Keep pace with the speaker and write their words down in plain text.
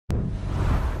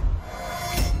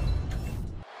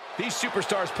These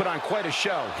superstars put on quite a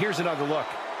show. Here's another look.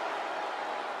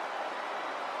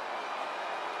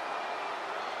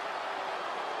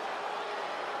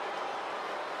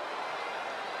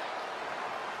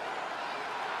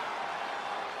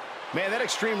 Man, that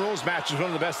Extreme Rules match was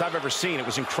one of the best I've ever seen. It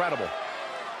was incredible.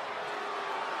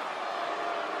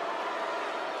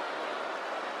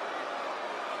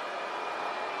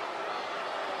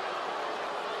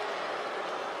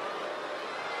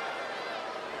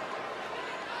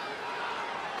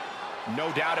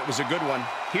 No doubt it was a good one.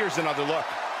 Here's another look.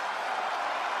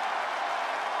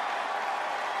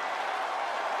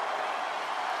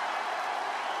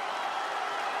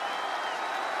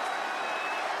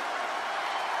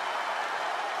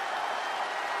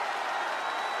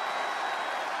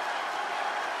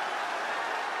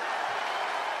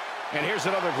 And here's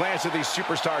another glance at these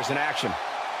superstars in action.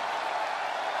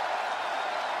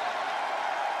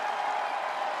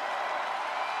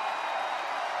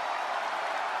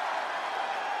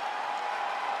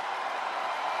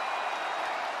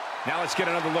 Now let's get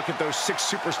another look at those 6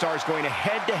 superstars going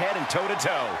head-to-head and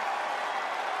toe-to-toe.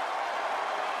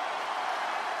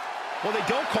 Well, they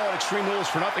don't call it Extreme Rules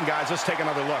for nothing, guys. Let's take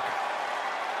another look.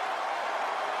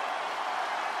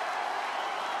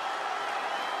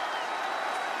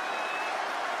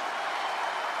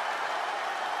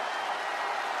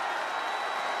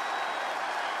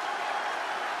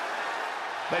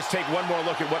 Let's take one more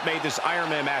look at what made this Iron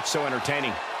Man match so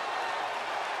entertaining.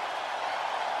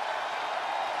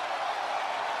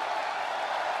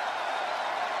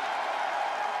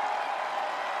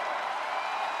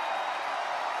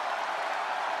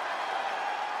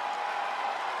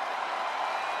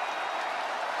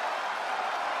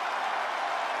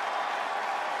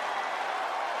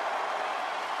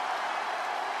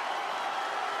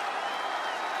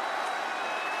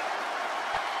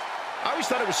 I always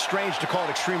thought it was strange to call it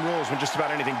Extreme Rules when just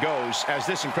about anything goes, as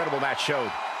this incredible match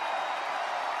showed.